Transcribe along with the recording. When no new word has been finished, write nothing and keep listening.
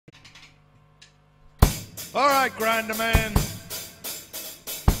All right, Grinderman.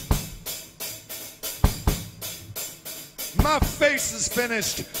 My face is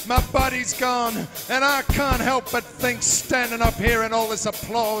finished, my body's gone, and I can't help but think, standing up here in all this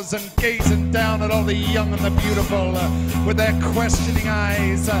applause and gazing down at all the young and the beautiful with their questioning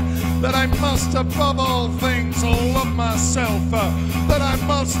eyes, that I must above all things love myself, that I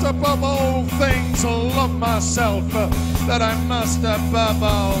must above all things love myself, that I must above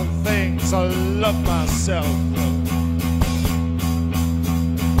all things love myself.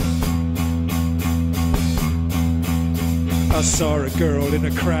 I saw a girl in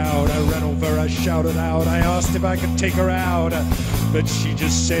a crowd, I ran over, I shouted out, I asked if I could take her out, but she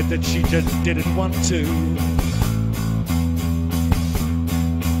just said that she just didn't want to.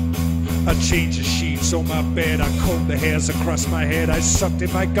 I changed the sheets on my bed, I combed the hairs across my head, I sucked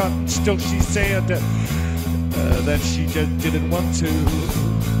in my gut, and still she said that she just didn't want to.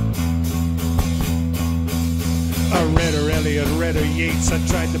 I read her Eliot, read her Yeats, I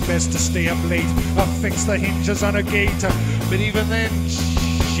tried the best to stay up late, I fixed the hinges on her gate, but even then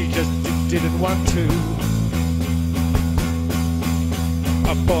she just didn't want to.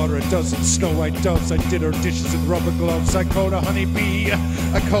 I bought her a dozen Snow White doves, I did her dishes in rubber gloves, I called her honeybee,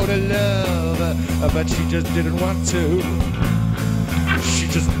 I called her love, but she just didn't want to. She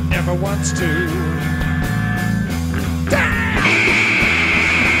just never wants to.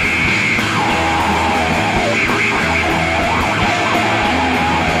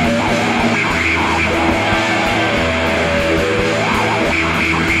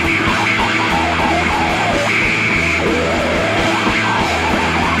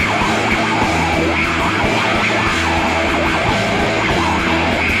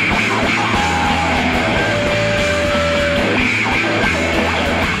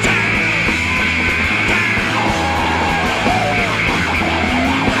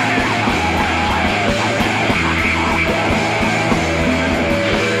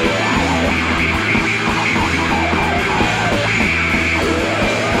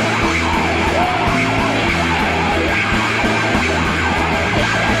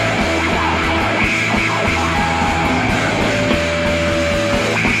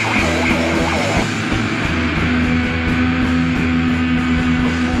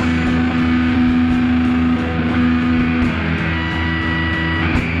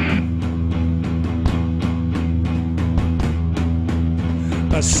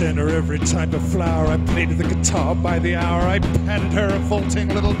 I sent her every type of flower, I played the guitar by the hour, I patted her a vaulting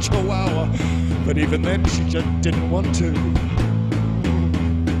little chihuahua, but even then she just didn't want to.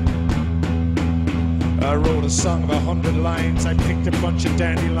 I wrote a song of 100 lines, I picked a bunch of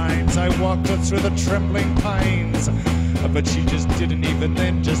dandelions, I walked her through the trembling pines, but she just didn't, even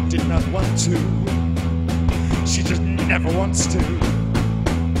then just did not want to. She just never wants to.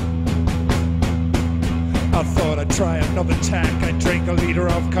 I thought I'd try another tack, I drank a liter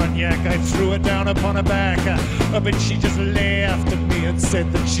of cognac, I threw it down upon her back, but she just laughed at me and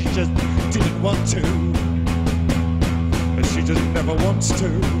said that she just didn't want to. But she just never wants to.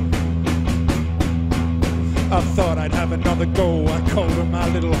 I thought I'd have another go, I called her my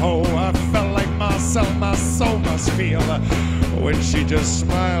little hoe, I felt like Marcel, my soul must feel, when she just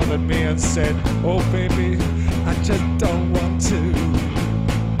smiled at me and said, oh baby, I just don't want to.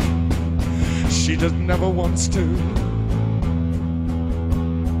 She just never wants to.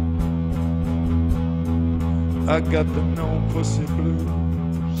 I got the no pussy blues.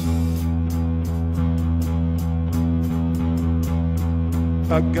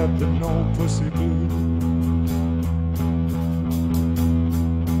 I got the no pussy blues.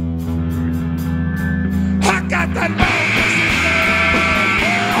 I got the no